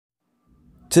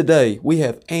Today we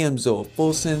have Amsoil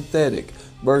full synthetic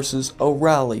versus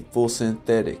O'Reilly full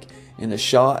synthetic in a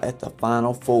shot at the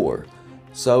final four.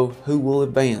 So who will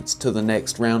advance to the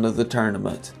next round of the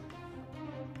tournament?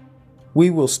 We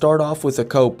will start off with a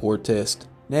cold pour test.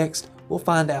 Next, we'll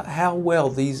find out how well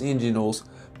these engine oils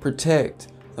protect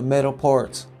the metal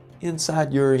parts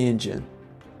inside your engine.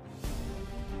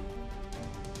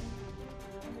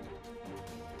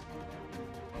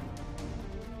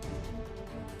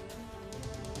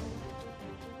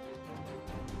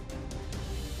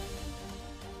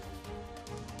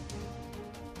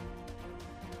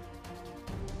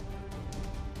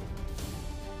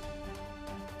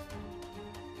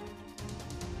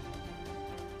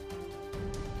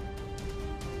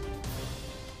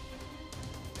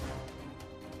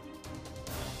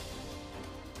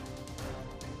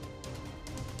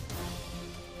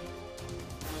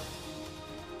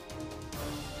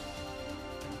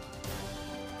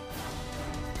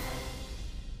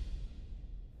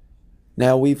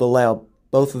 Now we've allowed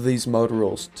both of these motor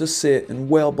oils to sit in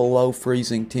well below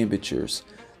freezing temperatures.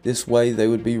 This way they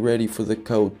would be ready for the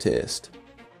cold test.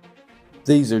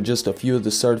 These are just a few of the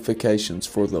certifications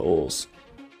for the oils.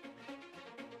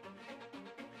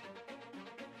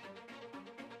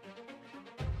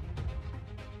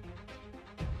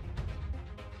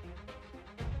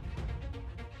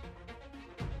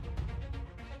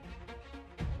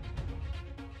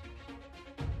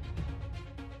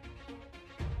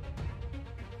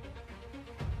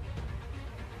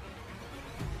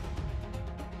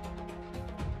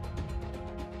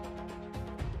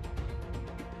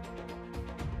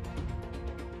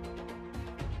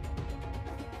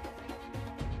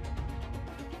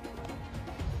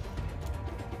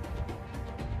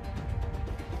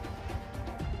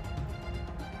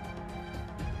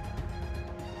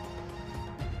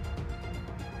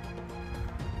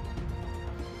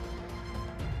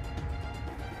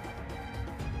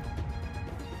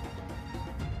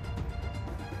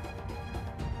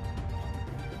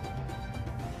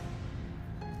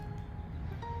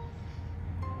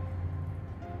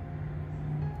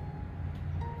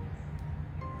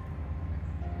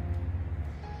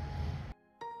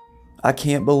 I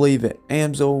can't believe it,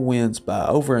 Amsoil wins by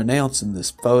over-announcing this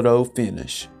photo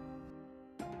finish.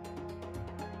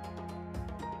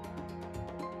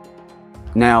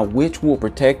 Now, which will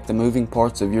protect the moving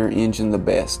parts of your engine the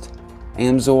best?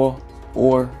 Amsoil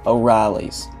or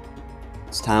O'Reilly's?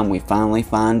 It's time we finally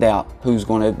find out who's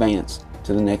going to advance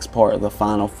to the next part of the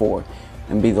final four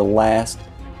and be the last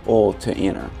oil to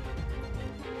enter.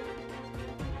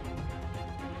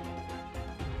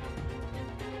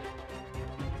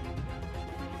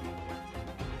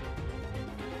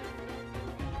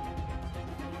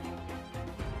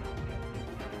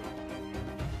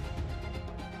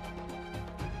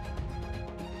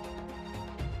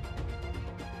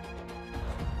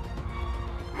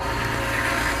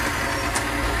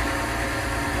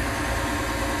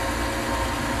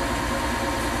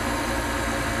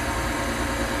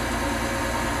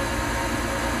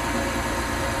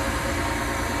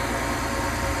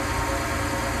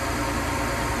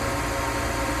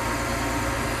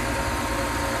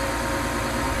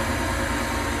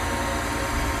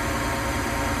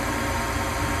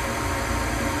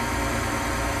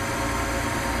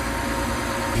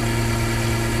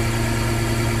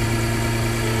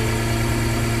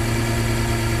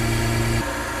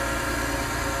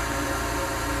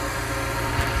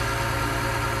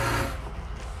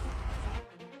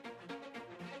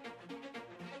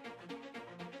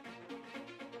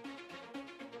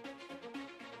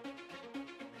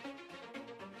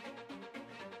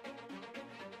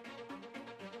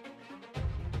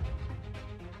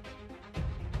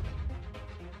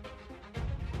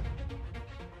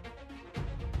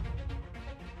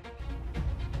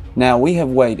 Now we have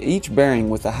weighed each bearing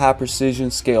with a high precision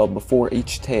scale before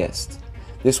each test.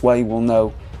 This way we'll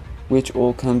know which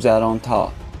oil comes out on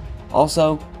top.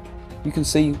 Also, you can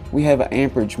see we have an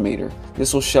amperage meter.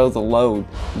 This will show the load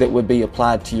that would be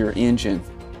applied to your engine.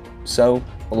 So,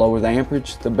 the lower the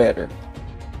amperage, the better.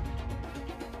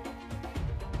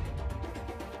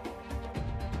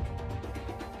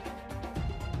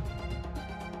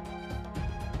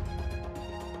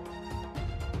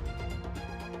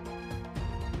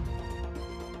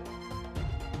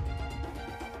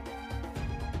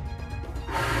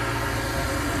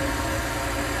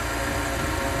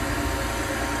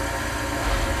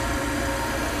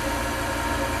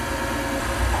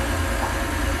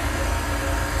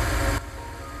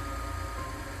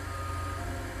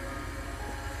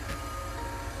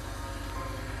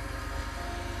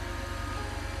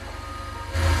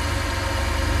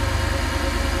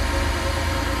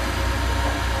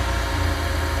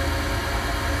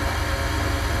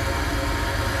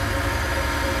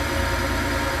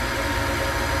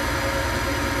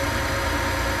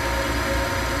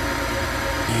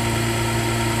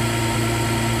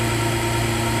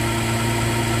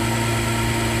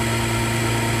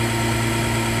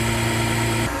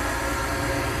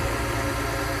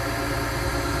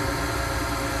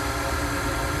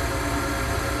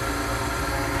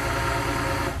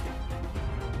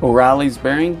 O'Reilly's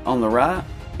bearing on the right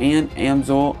and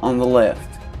Amsoil on the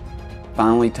left.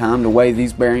 Finally, time to weigh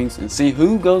these bearings and see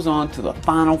who goes on to the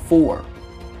final four.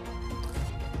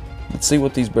 Let's see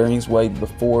what these bearings weighed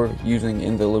before using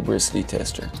in the lubricity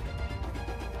tester.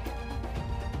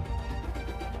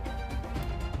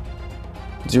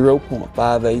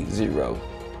 0.580.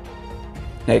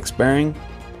 Next bearing,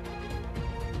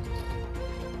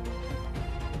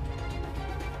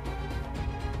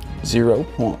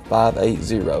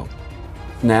 0.580.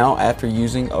 Now after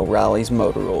using O'Reilly's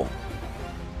motor oil.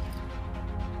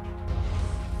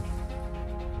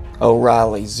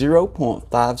 O'Reilly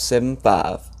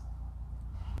 0.575.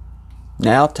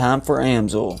 Now time for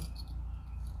Amsoil.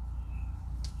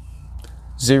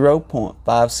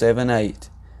 0.578.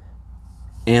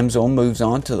 Amsoil moves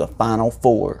on to the final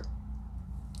four.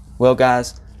 Well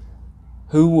guys,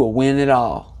 who will win it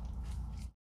all?